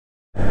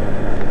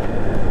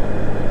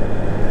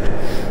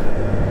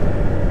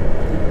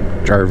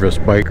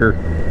Jarvisbiker.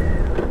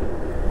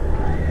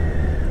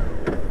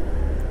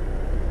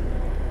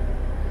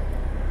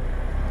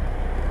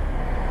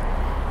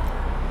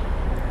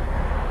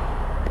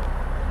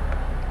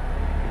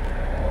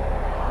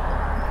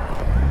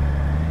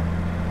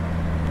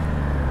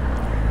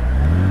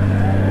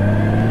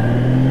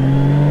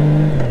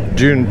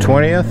 June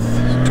 20th,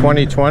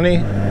 2020.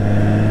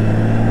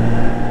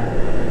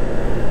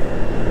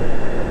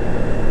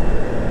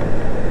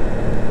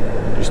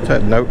 Just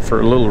heading out for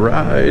a little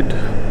ride.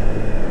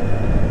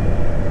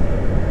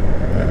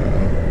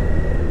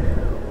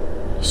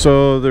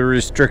 So the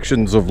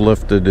restrictions have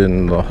lifted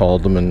in the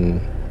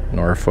Haldeman,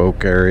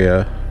 Norfolk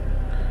area.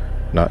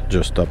 Not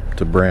just up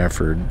to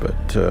Brantford,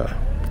 but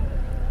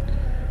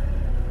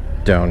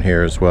down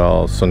here as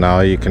well. So now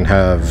you can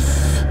have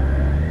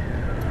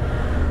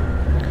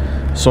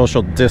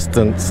social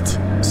distanced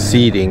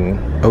seating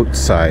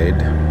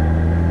outside.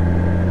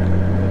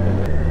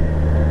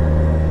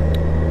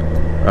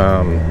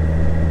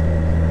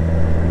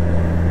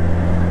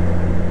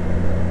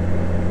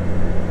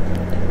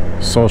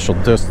 Social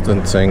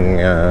distancing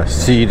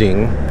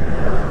seating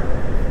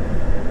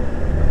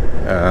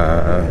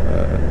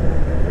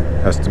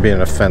has to be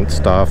in a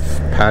fenced off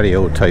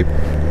patio type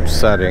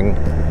setting.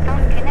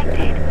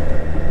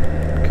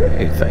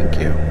 Okay, thank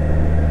you.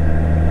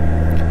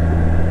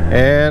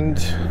 And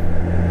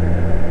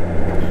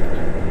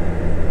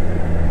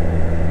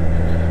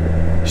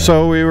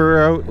so we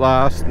were out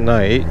last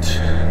night.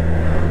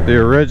 The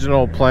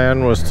original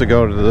plan was to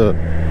go to the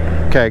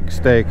Keg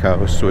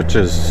Steakhouse, which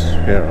is,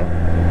 you know,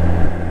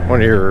 when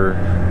you're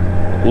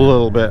a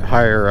little bit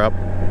higher up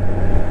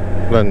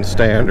than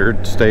standard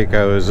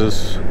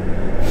steakhouses.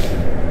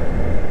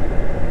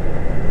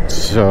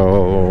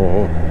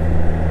 So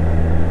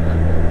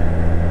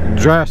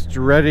dressed,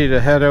 ready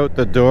to head out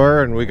the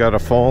door, and we got a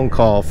phone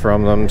call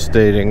from them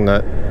stating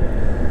that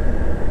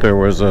there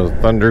was a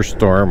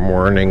thunderstorm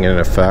warning in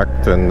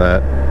effect and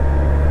that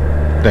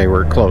they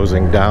were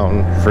closing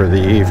down for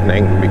the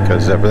evening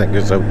because everything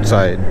is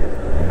outside.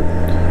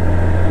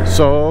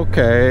 So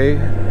okay,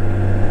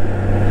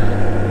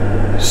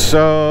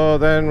 so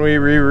then we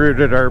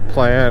rerouted our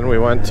plan. We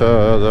went to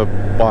the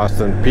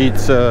Boston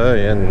Pizza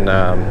in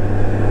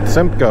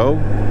Simcoe,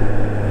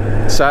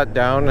 sat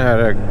down, had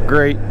a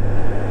great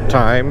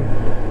time,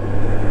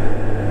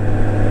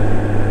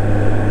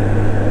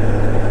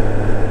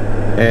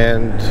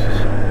 and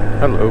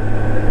hello,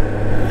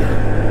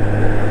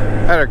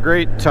 had a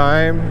great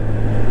time.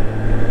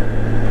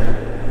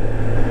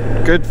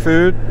 Good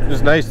food. It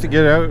was nice to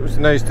get out. It was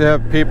nice to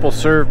have people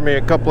serve me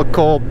a couple of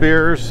cold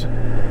beers,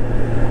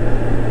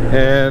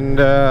 and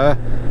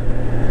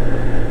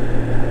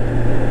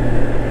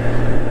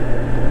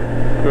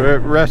it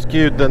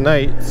rescued the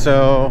night.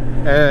 So,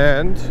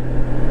 and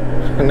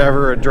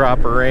never a drop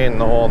of rain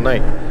the whole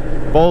night.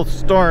 Both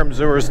storms,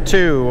 there was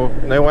two,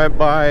 and they went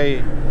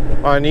by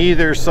on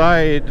either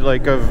side,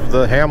 like of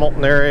the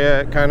Hamilton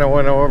area. It kind of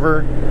went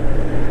over,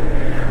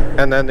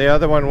 and then the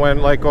other one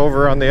went like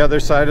over on the other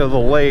side of the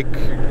lake,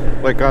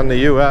 like on the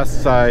US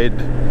side,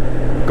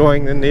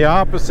 going in the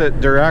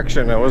opposite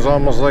direction. It was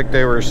almost like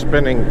they were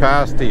spinning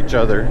past each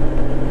other,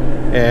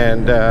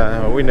 and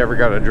we never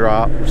got a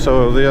drop.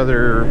 So the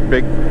other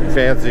big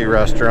fancy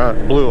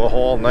restaurant blew a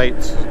whole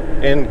night's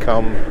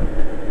income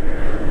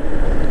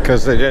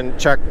because they didn't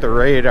check the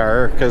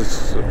radar.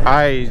 Because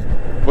I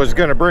was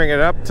going to bring it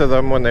up to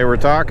them when they were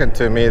talking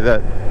to me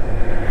that,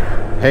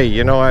 hey,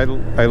 you know, I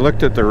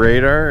looked at the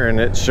radar and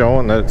it's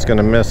showing that it's going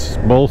to miss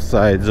both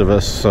sides of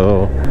us.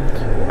 So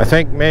I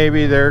think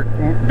maybe their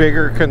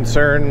bigger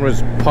concern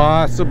was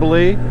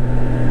possibly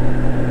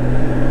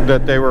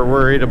that they were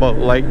worried about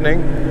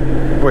lightning,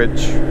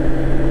 which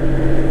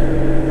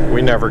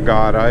we never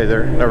got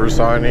either. Never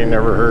saw any,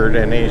 never heard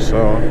any.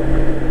 So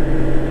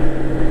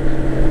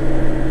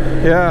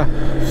yeah,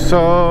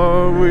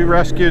 so we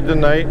rescued the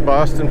night.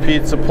 Boston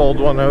Pizza pulled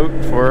one out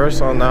for us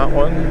on that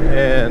one,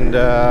 and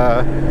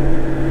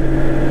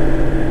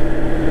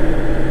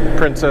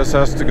Princess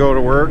has to go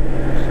to work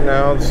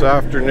now this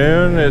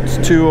afternoon. It's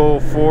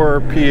 2:04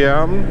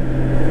 p.m.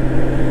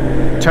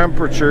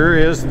 Temperature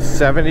is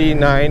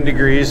 79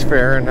 degrees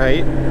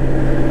Fahrenheit.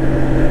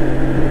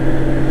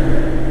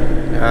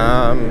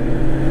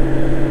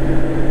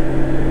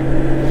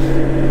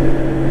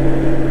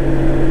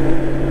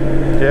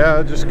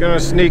 Yeah, just gonna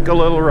sneak a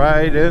little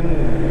ride in.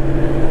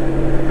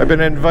 I've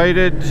been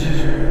invited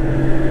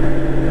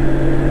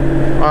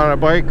on a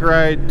bike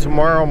ride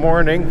tomorrow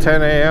morning,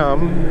 10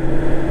 a.m.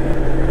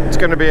 It's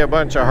gonna be a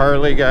bunch of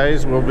Harley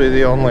guys. We'll be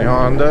the only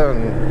Honda,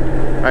 and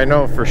I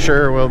know for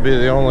sure we'll be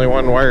the only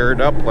one wired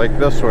up like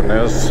this one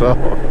is. So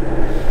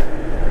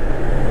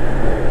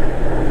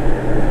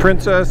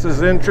Princess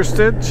is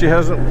interested. She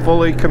hasn't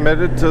fully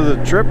committed to the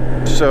trip,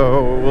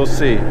 so we'll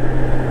see.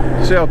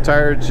 See how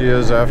tired she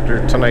is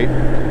after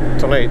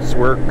tonight's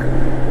work.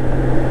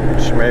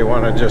 She may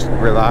want to just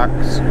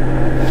relax.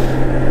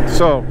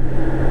 So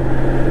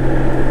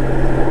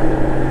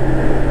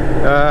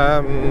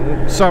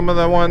Some of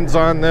the ones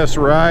on this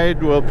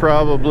ride will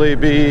probably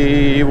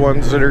be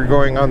ones that are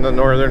going on the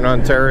Northern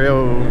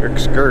Ontario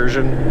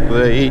excursion,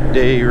 the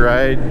 8-day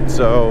ride,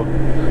 so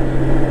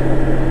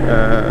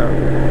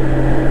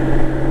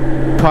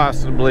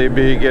possibly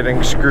be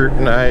getting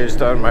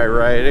scrutinized on my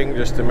riding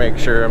just to make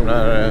sure I'm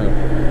not a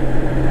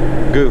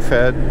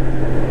goofhead.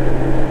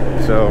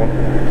 So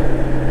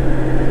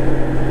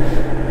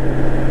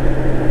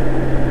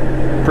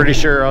pretty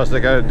sure all I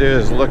gotta do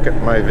is look at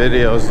my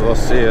videos, they'll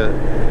see it.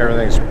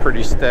 Everything's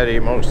pretty steady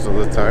most of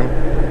the time.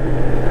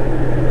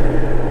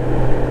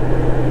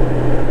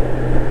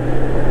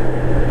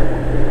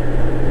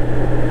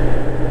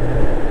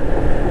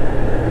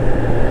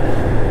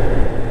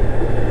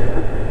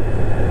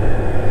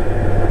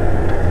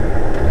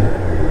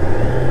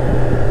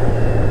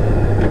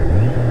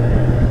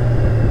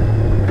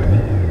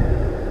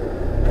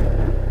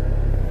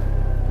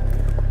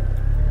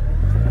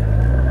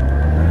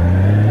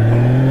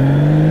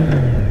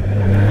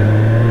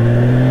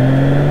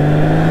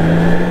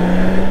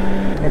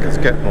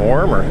 Getting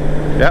warmer.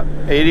 Yep,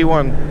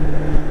 81.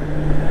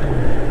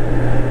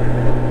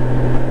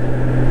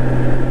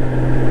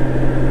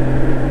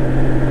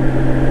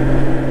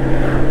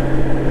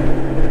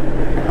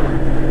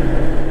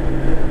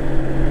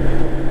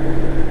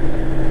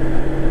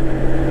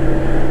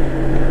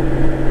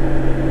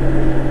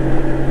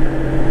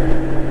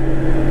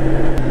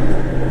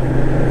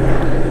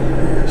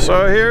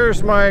 So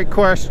here's my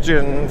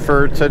question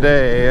for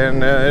today,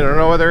 and I don't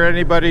know whether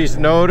anybody's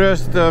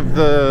noticed of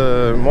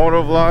the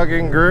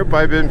motovlogging group.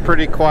 I've been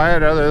pretty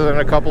quiet other than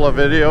a couple of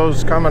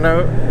videos coming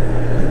out,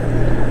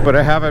 but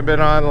I haven't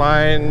been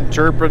online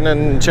chirping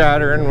and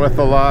chattering with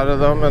a lot of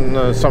them,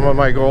 and some of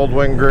my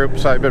Goldwing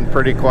groups I've been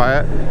pretty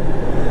quiet.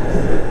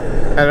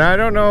 And I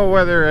don't know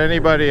whether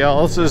anybody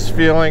else is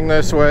feeling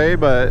this way,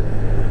 but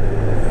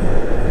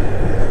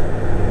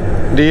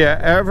do you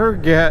ever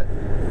get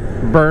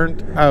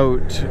burnt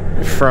out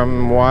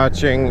from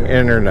watching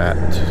internet?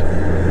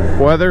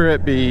 Whether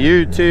it be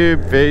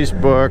YouTube,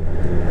 Facebook,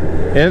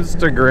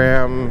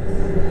 Instagram,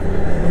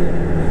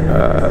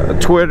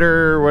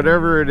 Twitter,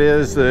 whatever it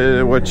is,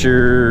 what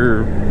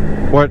you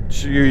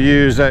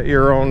use at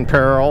your own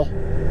peril.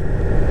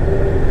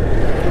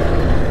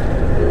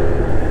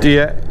 Do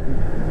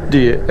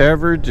you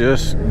ever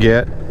just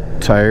get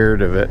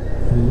tired of it?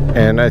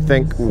 And I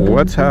think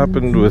what's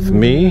happened with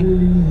me,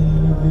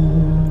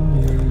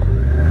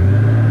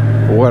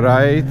 what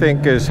I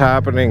think is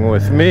happening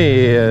with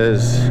me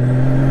is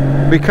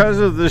because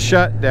of the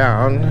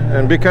shutdown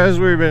and because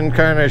we've been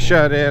kind of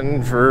shut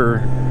in for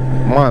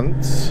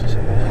months,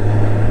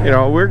 you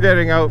know, we're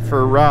getting out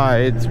for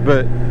rides,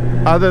 but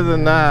other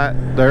than that,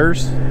 there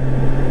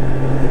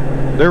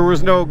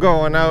was no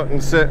going out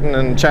and sitting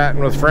and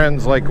chatting with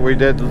friends like we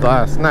did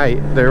last night.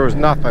 There was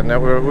nothing.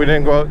 We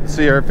didn't go out and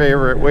see our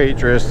favorite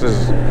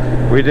waitresses.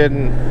 We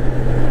didn't,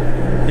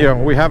 you know,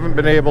 we haven't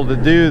been able to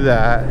do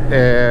that.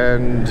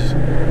 And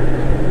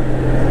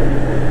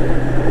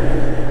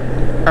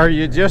are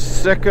you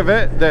just sick of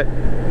it that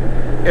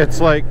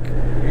it's like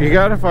you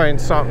got to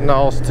find something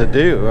else to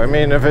do? I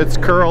mean, if it's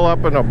curl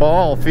up in a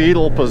ball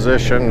fetal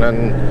position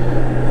and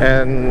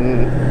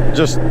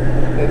just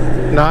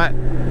not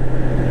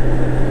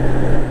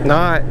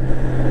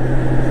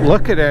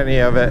look at any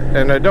of it,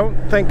 and I don't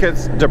think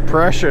it's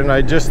depression,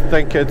 I just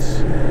think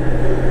it's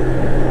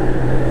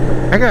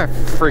I got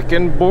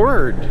freaking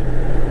bored.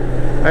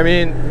 I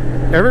mean,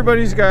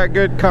 everybody's got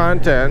good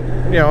content.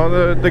 You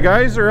know, the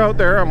guys are out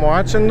there, I'm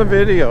watching the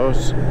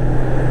videos.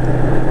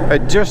 I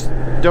just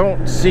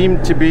don't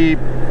seem to be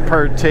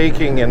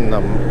partaking in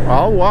them.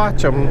 I'll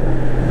watch them.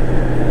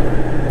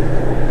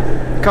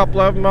 A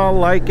couple of them I'll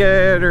like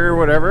it or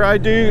whatever. I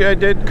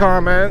did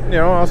comment, you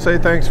know, I'll say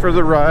thanks for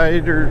the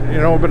ride, or, you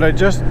know, but I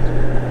just,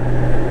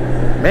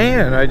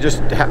 man, I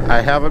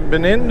haven't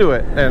been into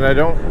it, and I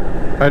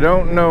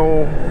don't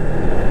know.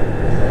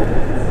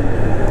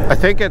 I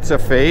think it's a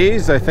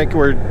phase. I think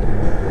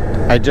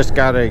I just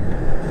gotta,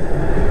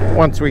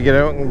 once we get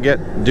out and get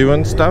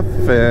doing stuff,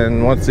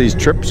 and once these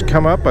trips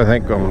come up, I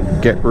think I'll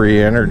get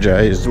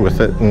re-energized with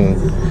it, and,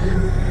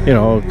 you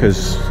know,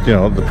 because, you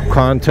know, the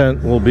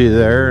content will be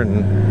there.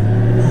 And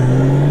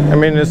I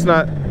mean, it's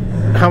not,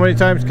 how many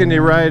times can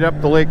you ride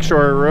up the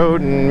Lakeshore Road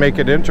and make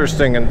it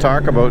interesting and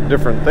talk about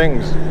different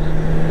things?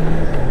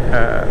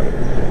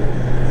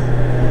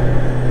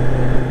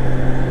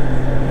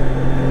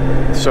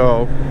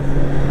 So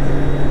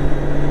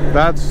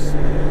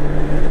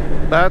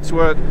that's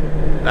what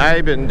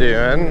I've been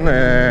doing,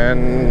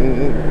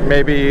 and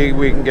maybe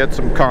we can get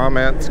some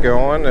comments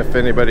going if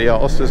anybody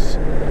else is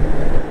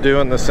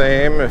doing the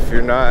same. If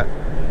you're not,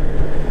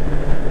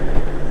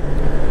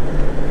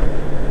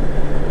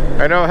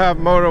 I know Have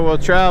Moto Will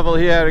Travel,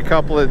 he had a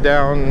couple of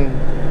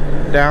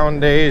down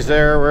days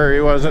there where he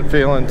wasn't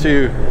feeling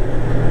too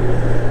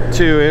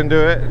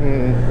into it,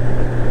 and,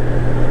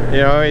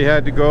 you know, he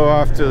had to go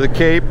off to the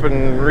Cape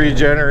and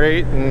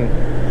regenerate, and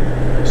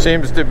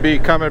seems to be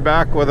coming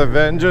back with a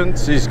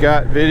vengeance. He's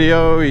got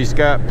video, he's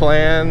got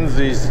plans,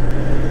 he's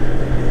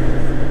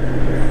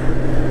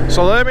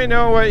So let me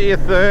know what you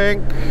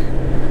think.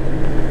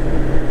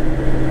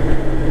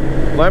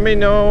 Let me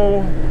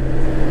know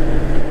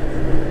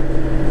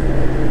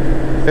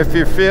if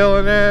you're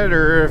feeling it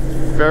or if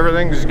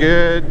everything's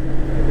good.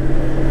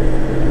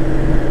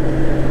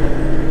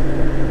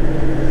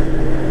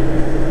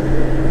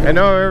 I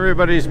know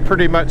everybody's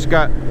pretty much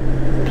got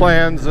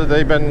plans that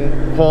they've been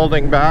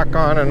holding back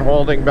on and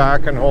holding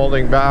back and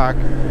holding back.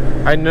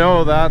 I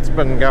know that's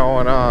been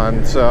going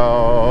on,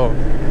 so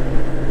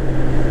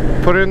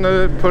put in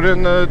the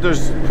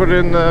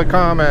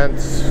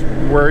comments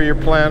where you're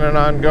planning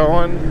on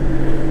going,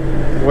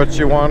 what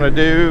you want to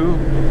do.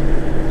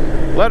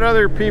 Let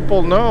other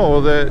people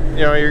know that,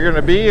 you know, you're going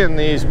to be in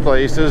these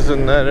places,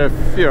 and that if,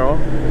 you know,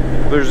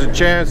 there's a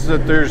chance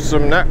that there's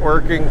some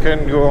networking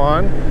can go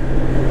on,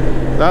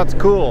 that's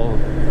cool.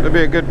 It'll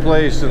be a good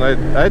place, and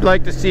I'd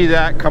like to see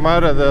that come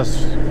out of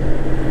this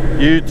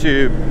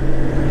YouTube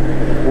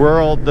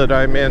world that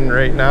I'm in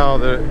right now,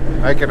 that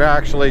I can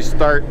actually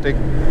start to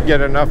get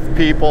enough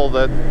people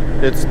that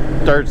it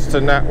starts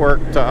to network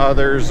to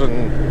others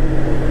and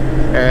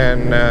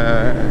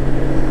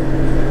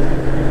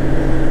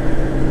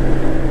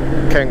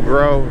can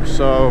grow.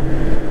 So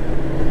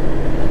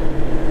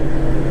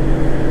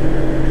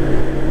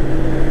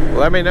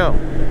let me know.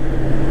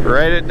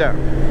 Write it down.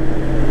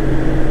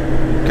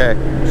 Okay,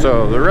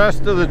 so the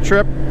rest of the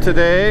trip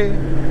today,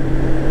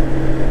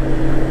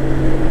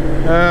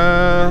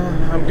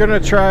 I'm gonna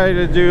try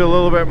to do a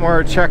little bit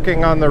more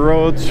checking on the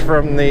roads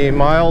from the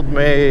Mild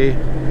May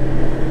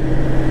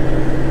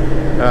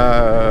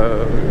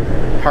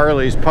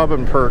Harley's Pub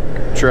and Perk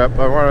trip.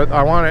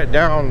 I want it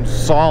down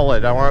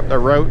solid. I want the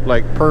route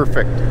like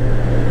perfect,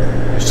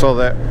 so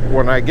that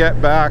when I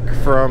get back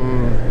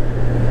from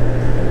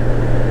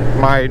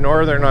my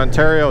Northern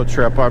Ontario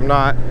trip, I'm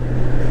not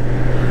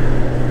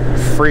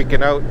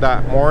freaking out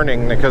that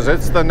morning, because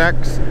it's the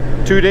next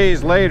 2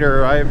 days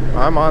later.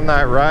 I'm on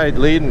that ride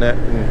leading it,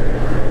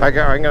 and I'm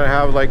gonna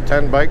have like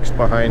 10 bikes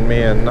behind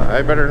me, and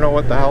I better know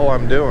what the hell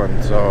I'm doing.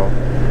 So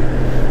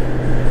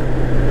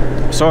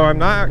I'm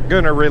not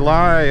gonna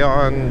rely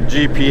on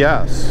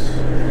GPS.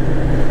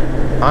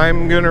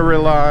 I'm gonna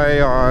rely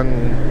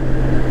on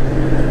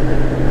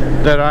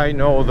that I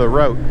know the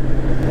route,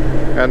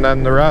 and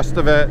then the rest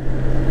of it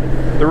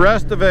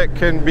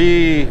can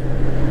be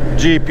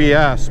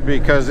GPS,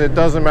 because it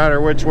doesn't matter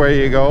which way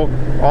you go.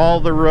 All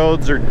the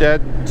roads are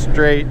dead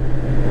straight.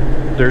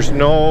 There's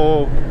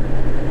no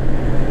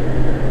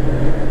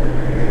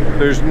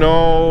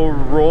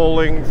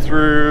rolling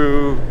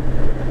through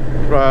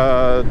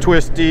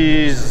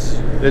twisties.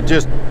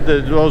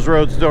 Those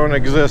roads don't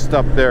exist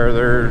up there.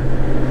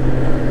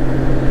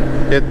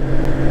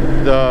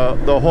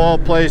 The whole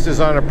place is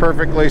on a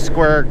perfectly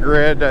square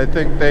grid. I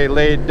think they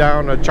laid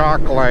down a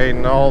chalk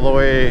line all the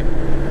way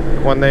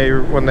when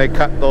they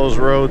cut those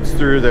roads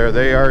through there.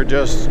 They are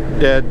just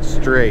dead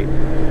straight.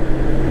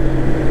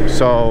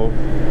 So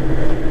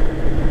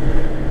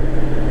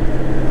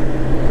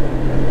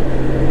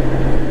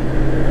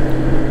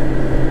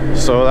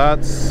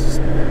that's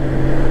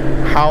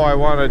how I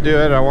want to do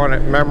it. I want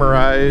it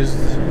memorized.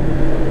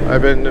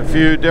 I've been a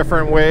few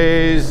different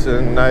ways,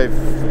 and I've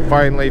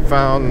finally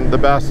found the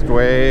best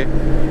way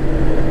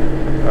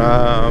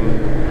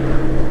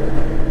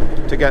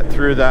to get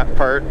through that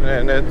part,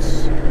 and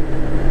it's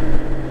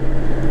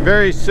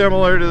very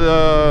similar to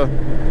the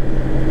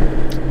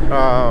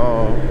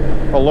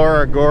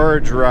Elora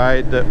Gorge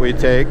ride that we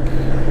take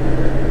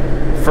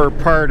for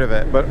part of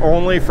it, but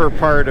only for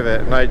part of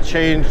it. And I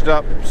changed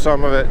up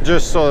some of it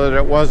just so that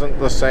it wasn't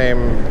the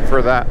same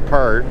for that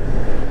part,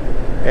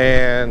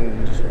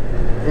 and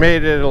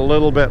made it a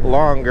little bit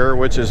longer,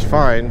 which is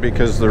fine,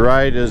 because the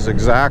ride is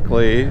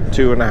exactly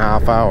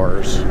 2.5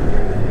 hours.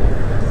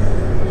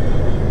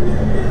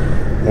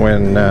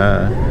 When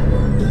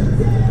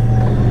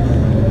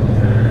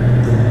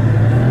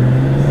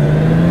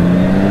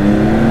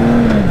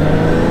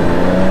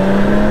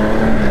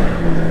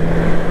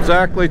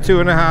exactly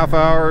 2.5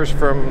 hours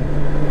from,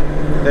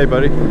 hey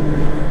buddy,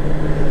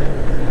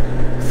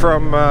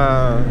 from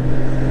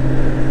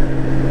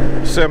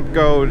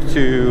Simcoe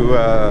to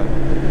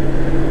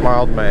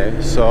Mild May.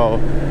 So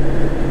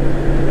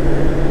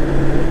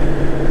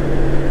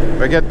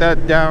I get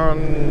that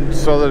down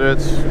so that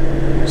it's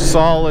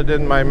solid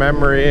in my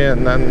memory,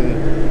 and then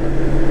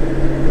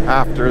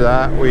after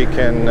that we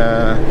can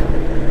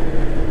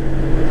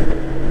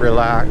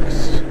relax.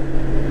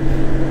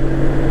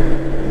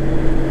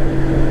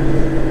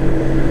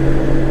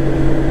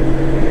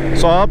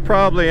 So I'll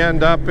probably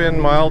end up in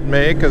Mild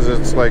May, because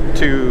it's like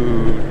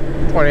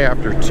 20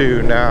 after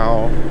 2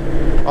 now.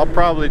 I'll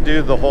probably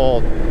do the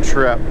whole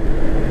trip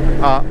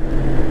up,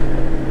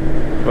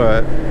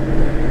 but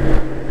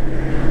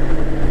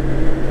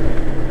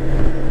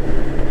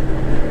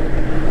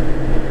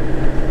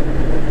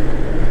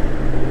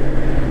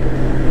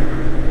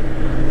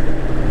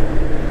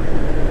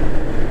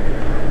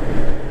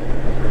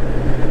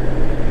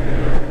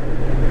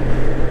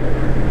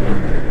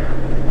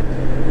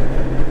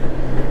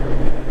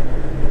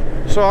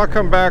so I'll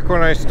come back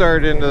when I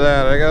start into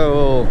that. I got a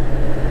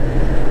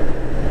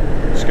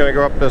Just gonna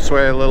go up this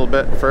way a little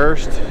bit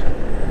first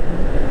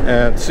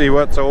and see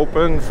what's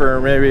open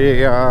for maybe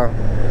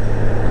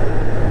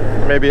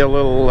maybe a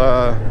little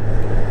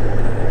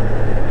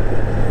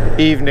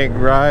evening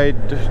ride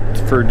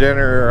for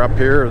dinner up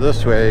here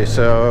this way.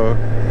 So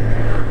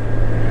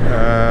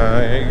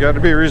you got to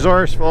be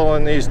resourceful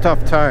in these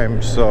tough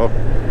times. So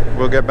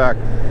we'll get back.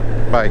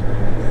 Bye.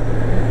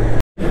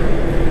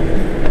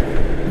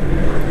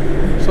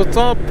 So it's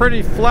all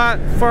pretty flat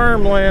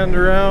farmland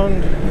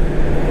around.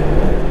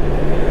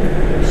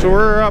 So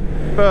we're up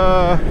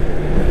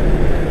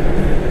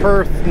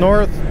Perth,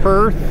 North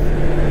Perth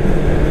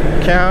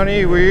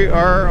County. We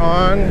are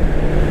on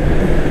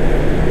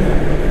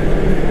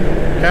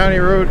County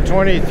Road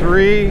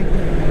 23.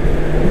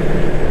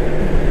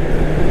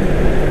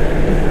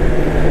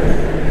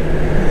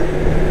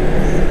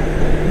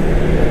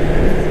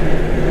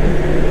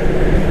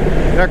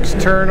 Next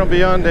turn will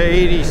be on to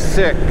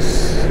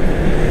 86.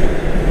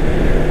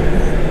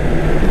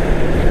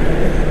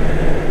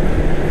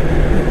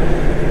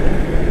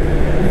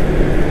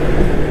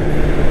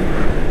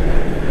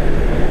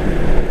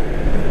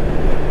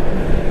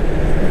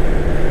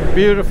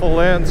 Beautiful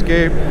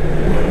landscape.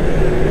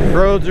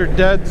 Roads are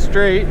dead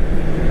straight. A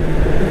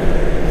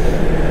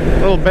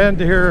little bend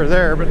here or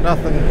there, but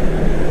nothing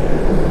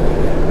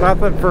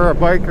for a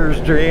biker's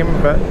dream.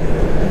 But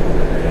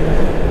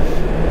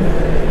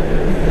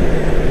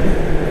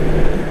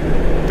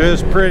it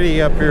is pretty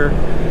up here.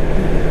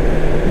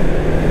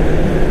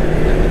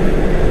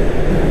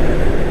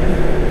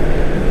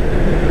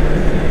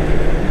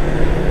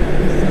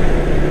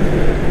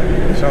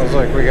 Sounds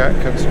like we got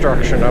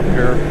construction up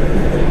here.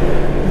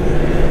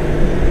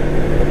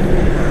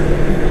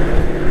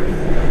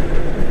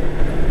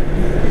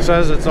 It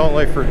says it's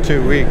only for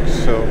 2 weeks,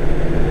 so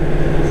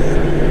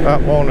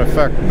that won't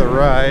affect the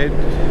ride.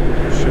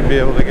 Should be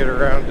able to get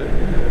around it.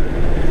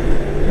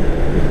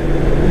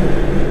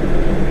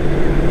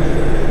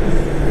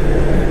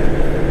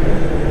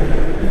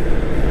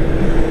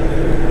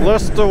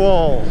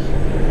 Listowel,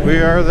 we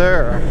are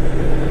there.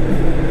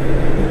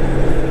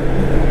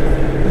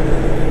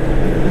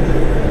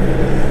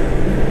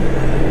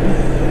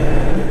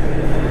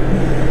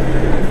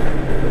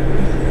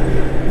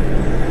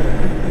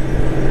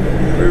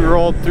 We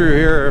rolled through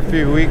here a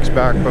few weeks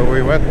back, but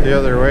we went the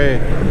other way. I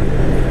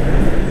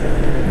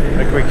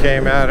think we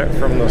came at it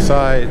from the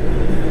side.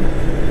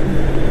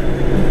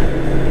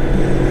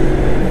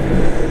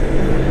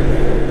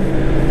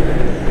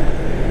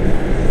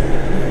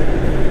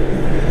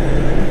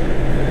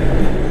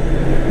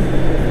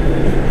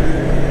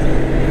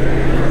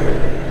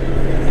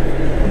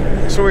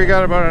 So we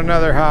got about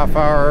another half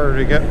hour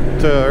to get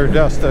to our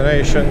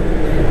destination.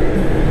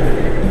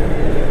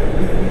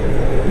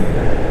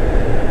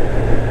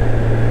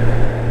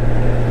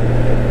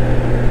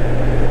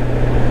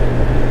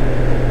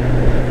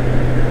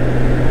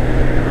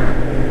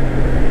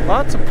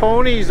 Lots of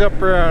ponies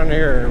up around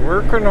here,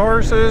 working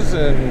horses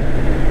and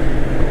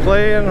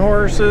playing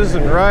horses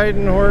and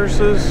riding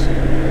horses.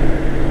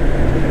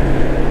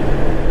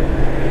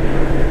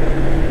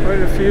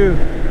 Quite a few.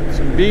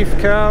 Some beef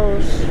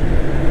cows.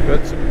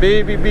 Got some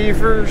baby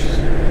beefers.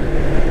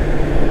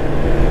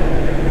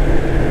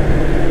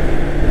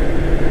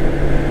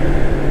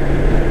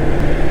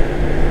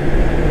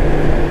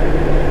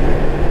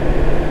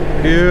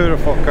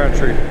 Beautiful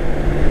country.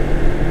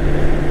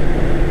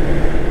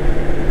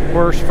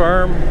 Horse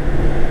farm.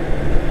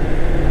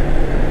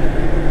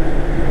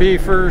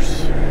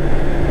 Beefers.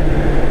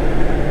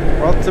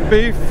 Lots of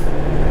beef.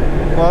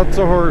 Lots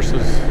of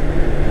horses.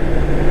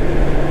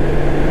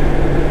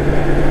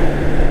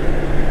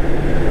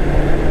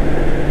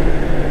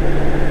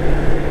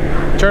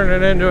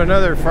 Turning into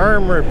another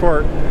farm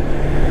report.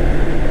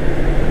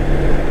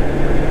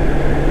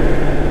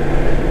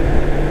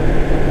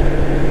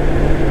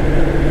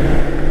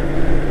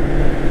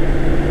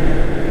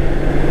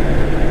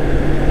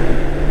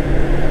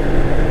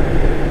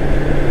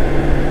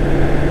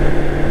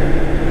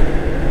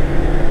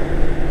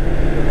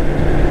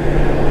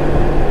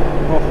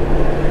 Oh.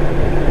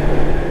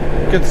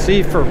 You can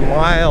see for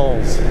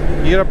miles.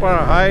 You get up on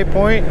a high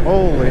point,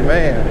 holy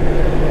man.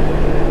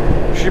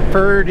 She's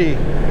pretty.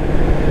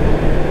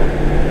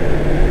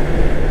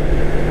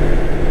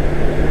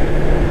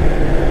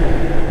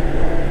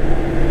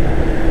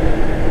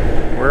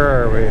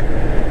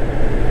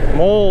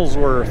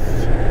 Molesworth.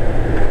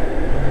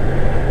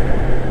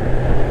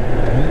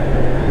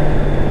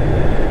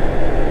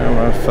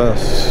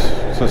 MFS.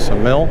 Is this a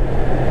mill?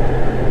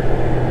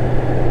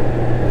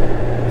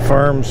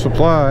 Farm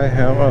supply.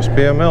 That must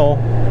be a mill.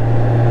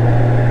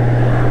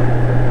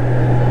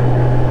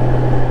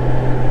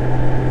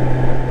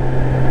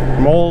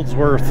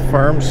 Molesworth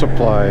Farm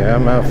Supply,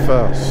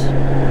 MFS.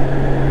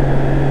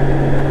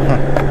 Huh.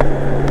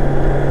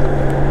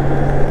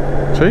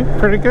 See?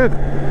 Pretty good.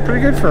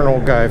 Pretty good for an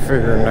old guy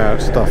figuring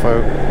that stuff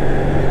out.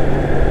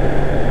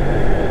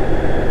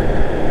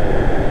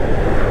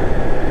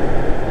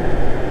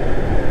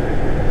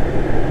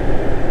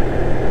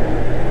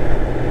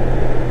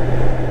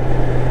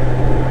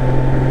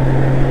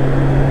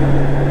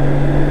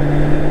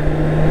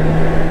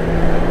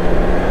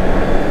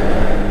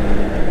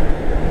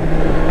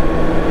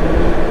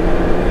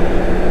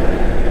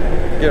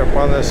 Get up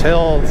on this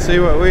hill and see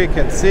what we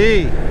can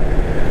see.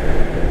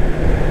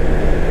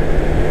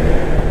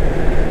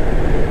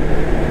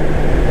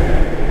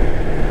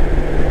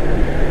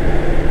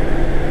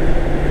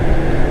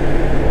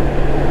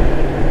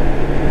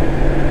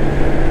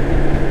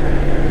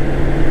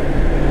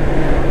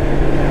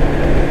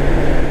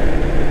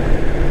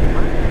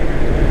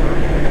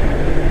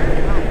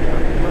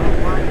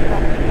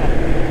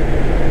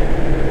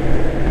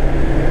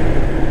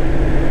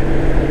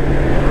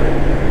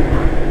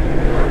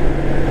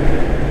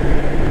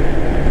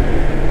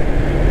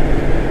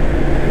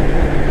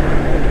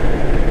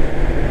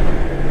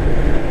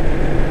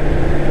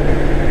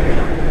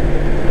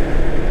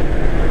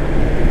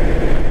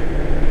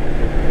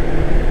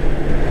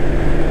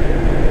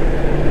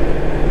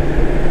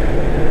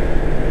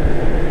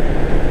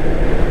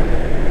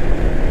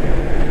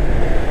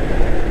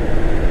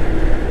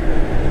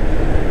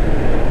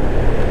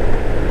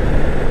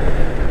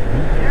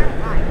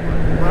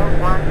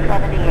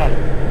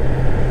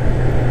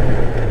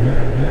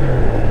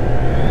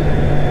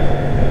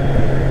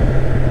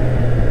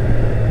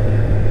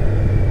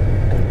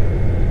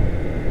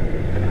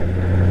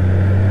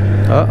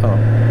 Uh-oh.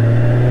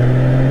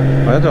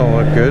 That don't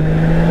look good.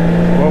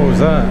 What was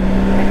that?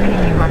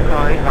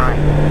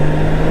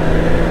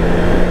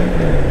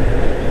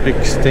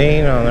 Big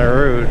stain on the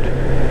road.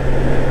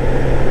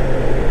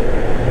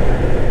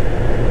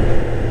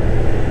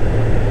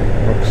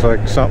 Looks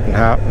like something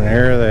happened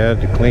here. They had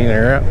to clean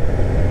her up.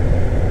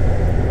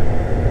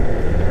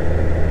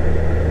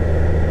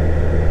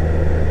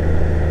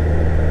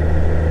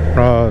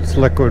 Oh, it's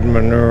liquid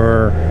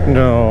manure.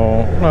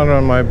 No, not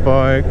on my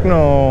bike.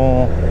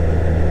 No.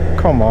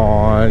 Come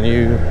on,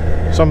 you.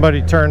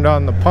 Somebody turned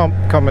on the pump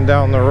coming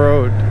down the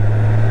road.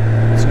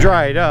 It's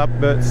dried up,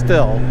 but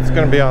still, it's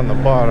going to be on the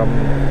bottom.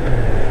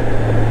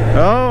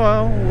 Oh,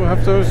 well, we'll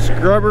have to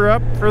scrub her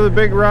up for the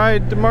big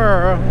ride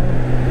tomorrow.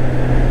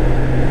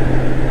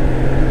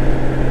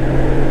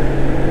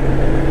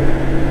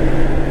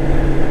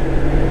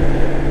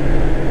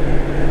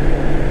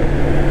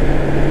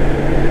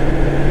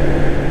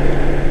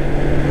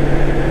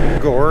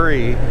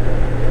 Gory.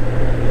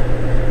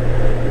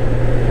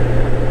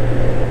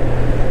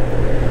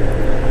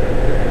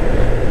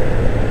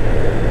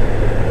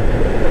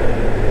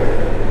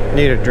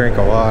 Need a drink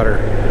of water.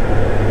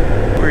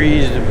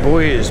 Breeze, the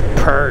boy is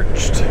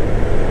parched.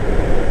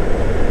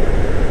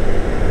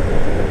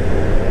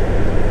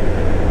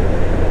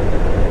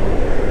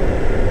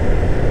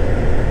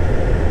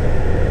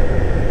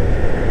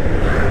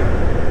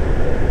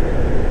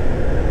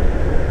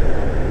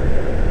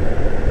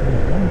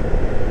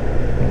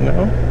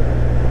 No?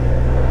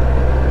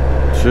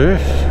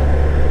 Jeez.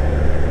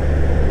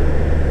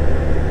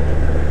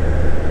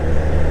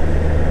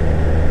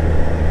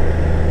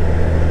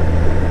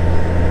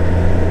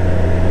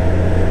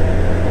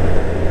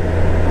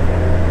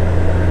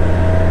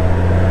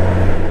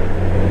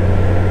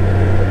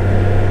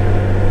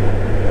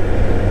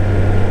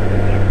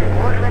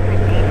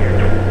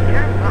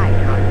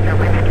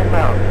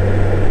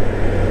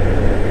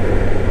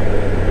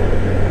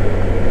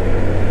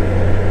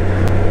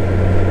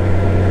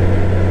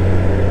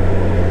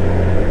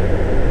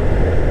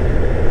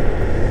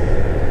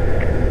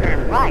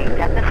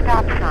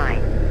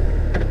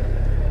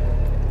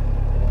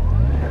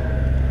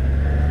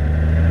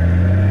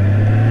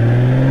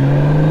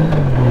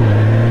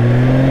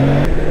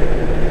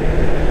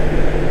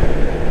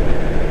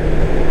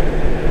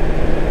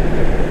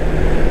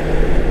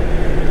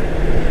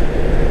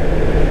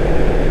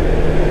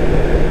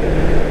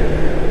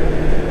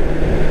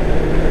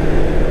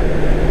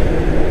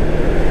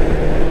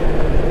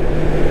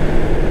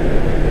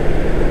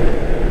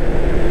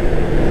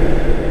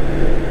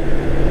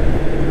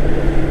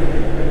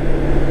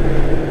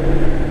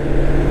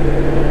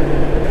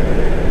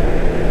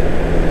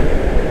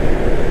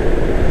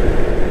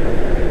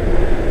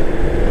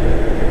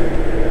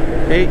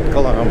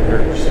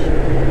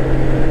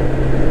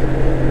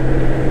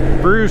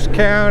 Bruce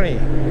County,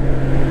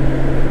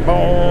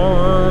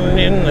 born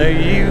in the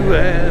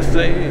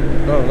USA.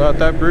 Oh, not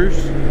that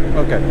Bruce?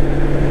 Okay,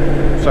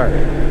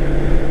 sorry.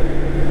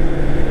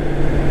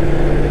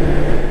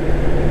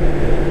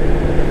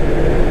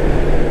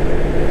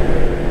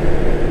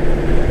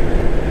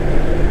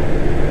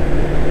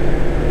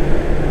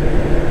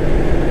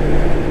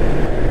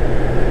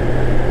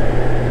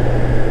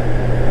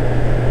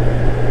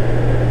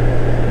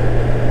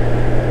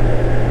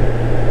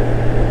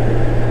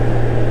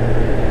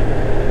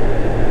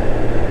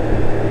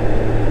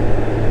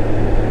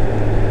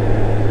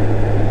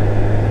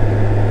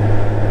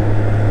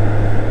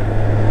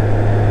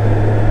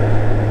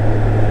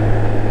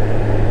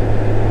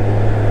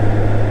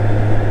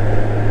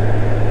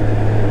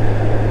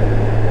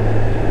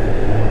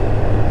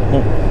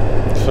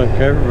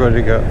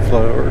 Everybody got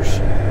flowers.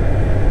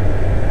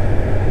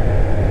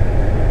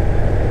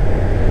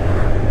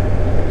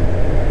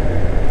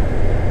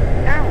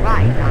 Turn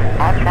right on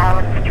Off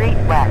Allen Street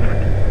West.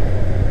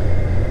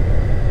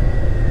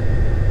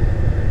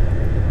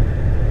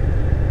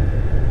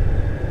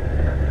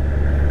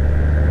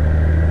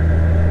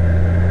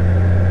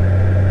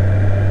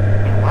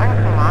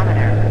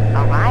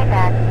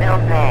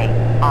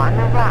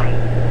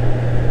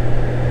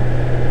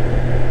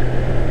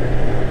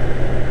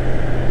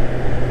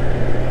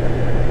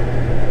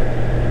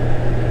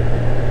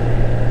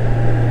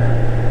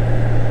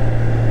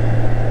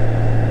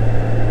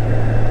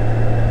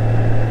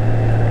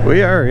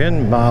 We are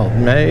in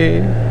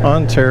Mildmay,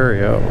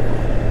 Ontario.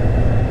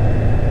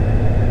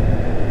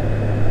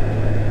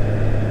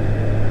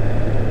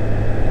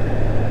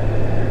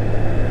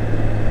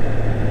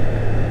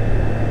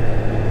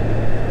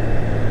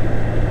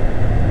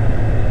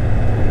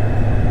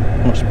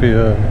 Must be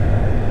a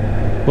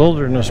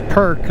wilderness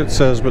park, it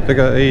says, but they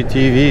got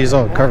ATVs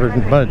all covered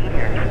in mud.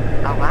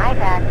 Arrive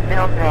at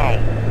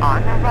Mildmay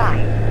on the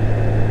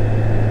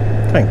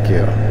right. Thank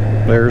you.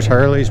 There's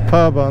Harley's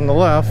Pub on the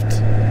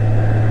left.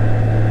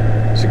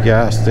 There's a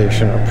gas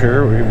station up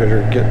here. We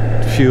better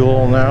get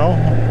fuel now.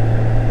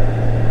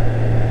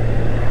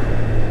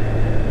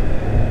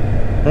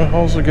 Where the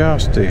hell's the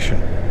gas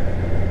station?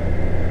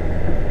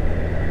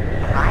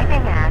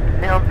 Arriving at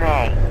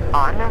Mildmay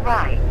on the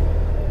right.